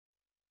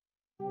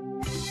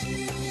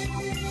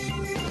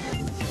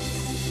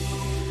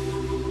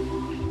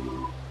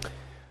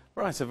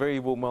Right, a very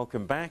warm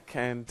welcome back,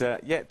 and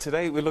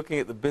today we're looking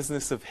at the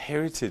business of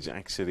heritage,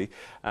 actually.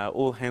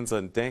 All hands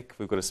on deck.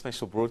 We've got a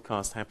special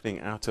broadcast happening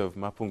out of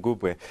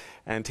Mapungubwe,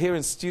 and here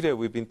in studio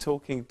we've been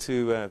talking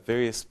to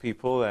various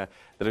people that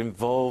are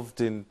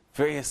involved in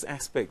various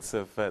aspects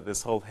of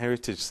this whole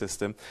heritage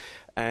system.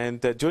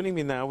 And joining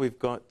me now we've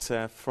got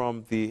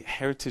from the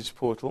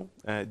HeritagePortal,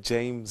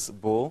 James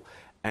Ball,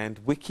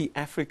 and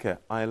WikiAfrica,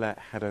 Isla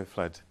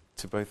Haddow-Flood.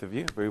 To both of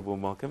you, a very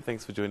warm welcome.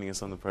 Thanks for joining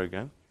us on the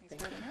program.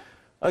 Thank you.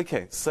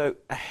 Okay, so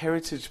a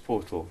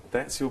HeritagePortal,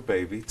 that's your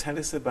baby. Tell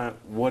us about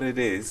what it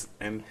is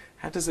and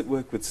how does it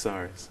work with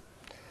SAHRIS?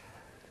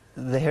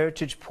 The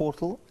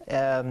HeritagePortal,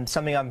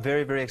 something I'm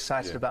very, very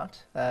excited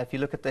about. If you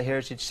look at the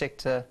heritage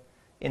sector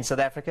in South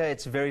Africa,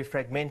 it's very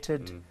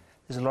fragmented.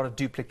 There's a lot of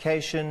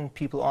duplication.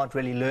 People aren't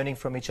really learning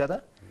from each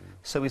other.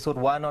 So we thought,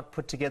 why not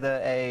put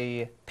together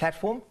a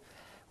platform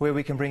where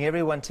we can bring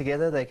everyone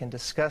together. They can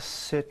discuss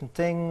certain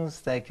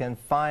things. They can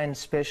find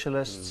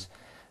specialists.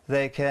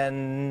 They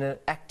can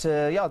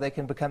they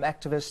can become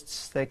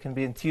activists, they can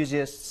be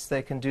enthusiasts,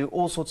 they can do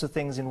all sorts of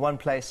things in one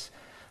place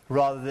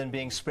rather than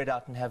being spread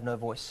out and have no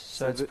voice.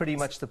 So it's pretty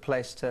much the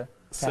place to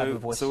have a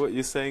voice. So what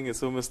you're saying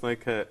is almost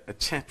like a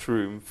chat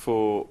room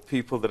for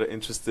people that are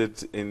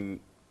interested in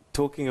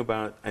talking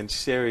about and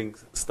sharing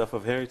stuff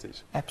of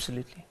heritage?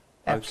 Absolutely.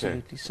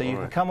 Absolutely. Okay. So you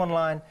can come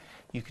online,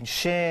 you can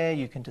share,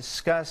 you can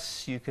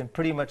discuss, you can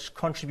pretty much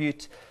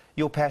contribute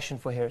your passion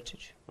for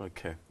heritage.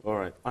 Okay. All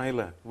right.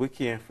 Isla,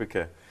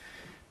 WikiAfrica.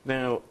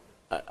 Now,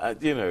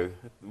 you know,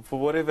 for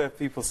whatever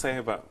people say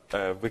about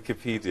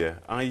Wikipedia,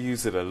 I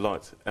use it a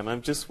lot, and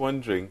I'm just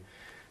wondering,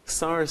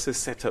 SAHRIS has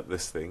set up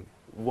this thing.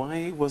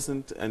 Why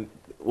wasn't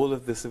all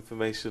of this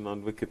information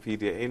on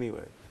Wikipedia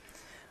anyway?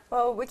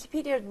 Well,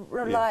 Wikipedia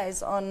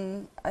relies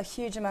on a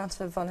huge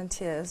amount of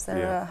volunteers.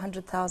 There are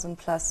 100,000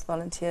 plus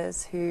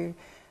volunteers who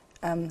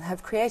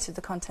have created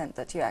the content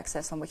that you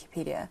access on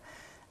Wikipedia.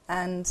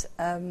 And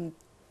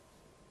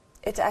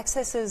it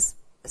accesses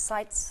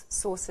sites,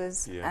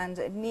 sources, and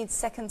it needs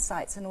second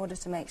sites in order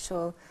to make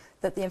sure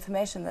that the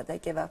information that they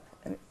give up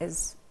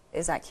is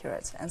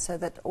accurate, and so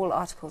that all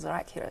articles are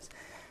accurate.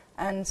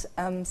 And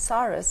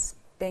SAHRIS,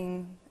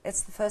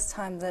 it's the first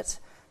time that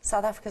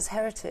South Africa's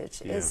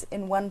heritage is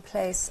in one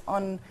place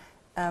on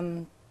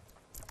and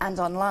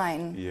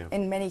online.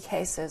 In many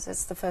cases,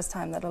 it's the first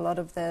time that a lot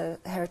of the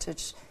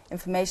heritage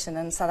information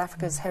and South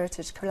Africa's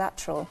heritage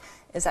collateral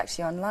is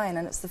actually online,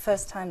 and it's the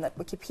first time that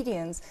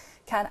Wikipedians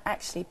can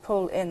actually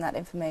pull in that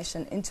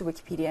information into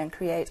Wikipedia and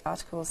create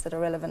articles that are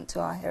relevant to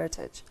our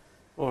heritage.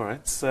 All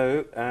right,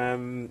 so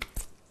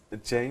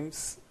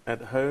James,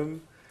 at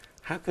home,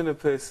 how can a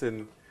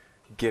person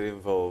get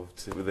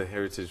involved with the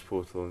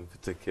HeritagePortal in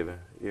particular?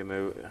 You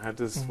know, how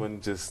does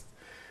one just,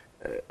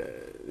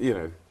 you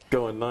know,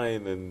 go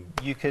online and...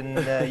 You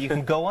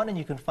can go on and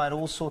you can find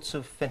all sorts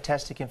of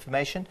fantastic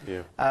information.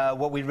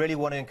 What we really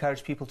want to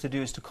encourage people to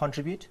do is to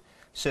contribute.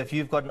 So if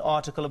you've got an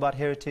article about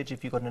heritage,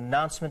 if you've got an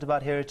announcement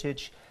about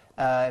heritage,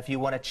 if you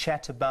want to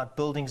chat about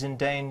buildings in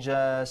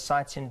danger,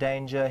 sites in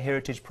danger,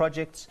 heritage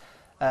projects,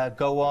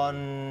 go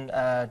on,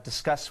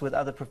 discuss with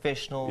other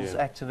professionals,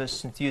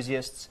 activists,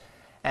 enthusiasts.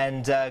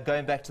 And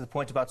going back to the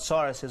point about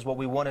SAHRIS, is what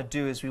we want to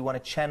do is we want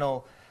to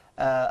channel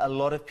a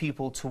lot of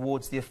people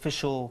towards the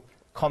official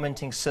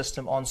commenting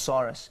system on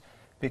SAHRIS,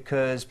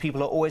 because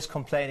people are always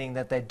complaining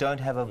that they don't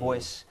have a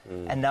voice,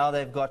 and now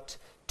they've got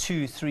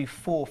 2, 3,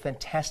 4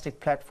 fantastic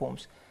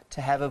platforms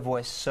to have a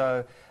voice.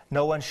 So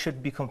no one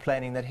should be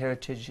complaining that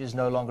heritage is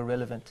no longer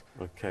relevant.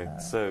 Okay,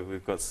 so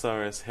we've got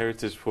SAHRIS,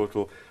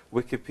 HeritagePortal,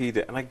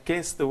 Wikipedia, and I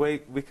guess the way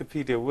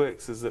Wikipedia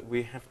works is that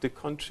we have to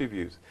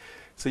contribute.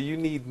 So you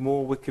need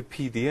more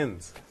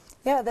Wikipedians.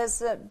 Yeah,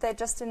 they're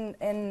just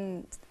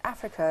in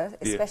Africa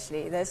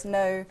especially. There's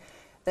no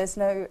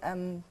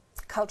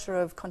culture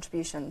of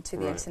contribution to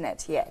the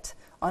internet yet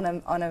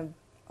on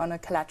a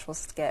collateral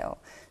scale.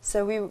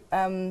 So we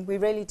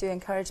really do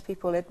encourage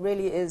people. It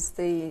really is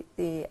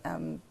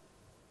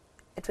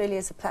it really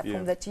is a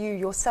platform that you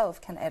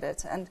yourself can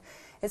edit, and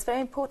it's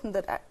very important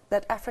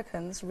that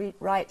Africans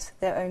write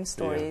their own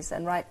stories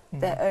and write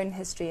their own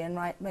history and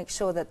make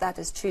sure that that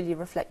is truly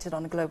reflected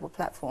on a global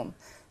platform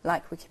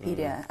like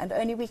Wikipedia, and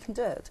only we can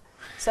do it.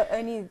 So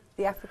only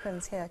the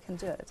Africans here can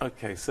do it.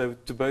 Okay, so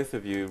to both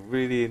of you,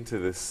 really into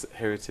this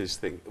heritage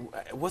thing,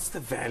 what's the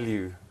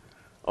value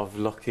of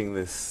locking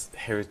this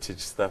heritage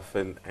stuff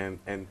and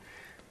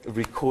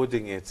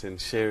recording it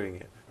and sharing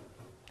it?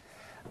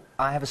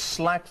 I have a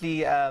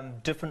slightly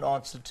different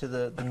answer to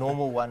the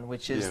normal one,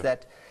 which is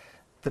that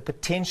the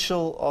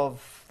potential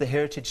of the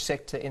heritage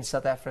sector in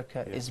South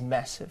Africa is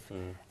massive.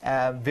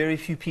 Very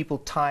few people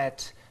tie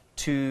it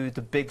to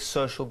the big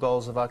social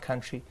goals of our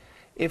country.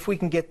 If we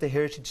can get the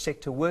heritage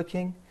sector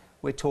working,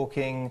 we're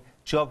talking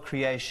job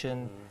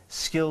creation,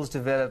 skills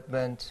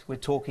development, we're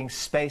talking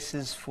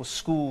spaces for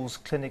schools,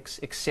 clinics,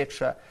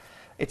 etc.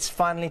 It's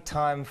finally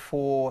time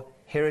for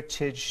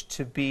heritage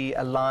to be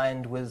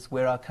aligned with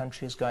where our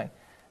country is going.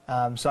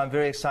 So I'm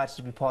very excited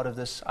to be part of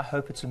this. I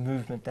hope it's a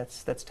movement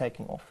that's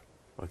taking off.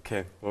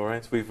 Okay, all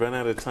right. We've run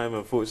out of time,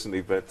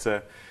 unfortunately, but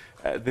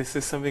this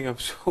is something I'm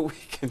sure we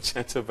can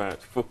chat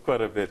about for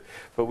quite a bit.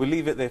 But we'll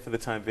leave it there for the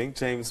time being.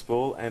 James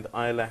Ball and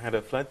Isla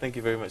Haddow-Flood, thank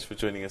you very much for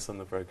joining us on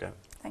the program.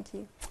 Thank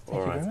you. Thank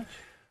you very much.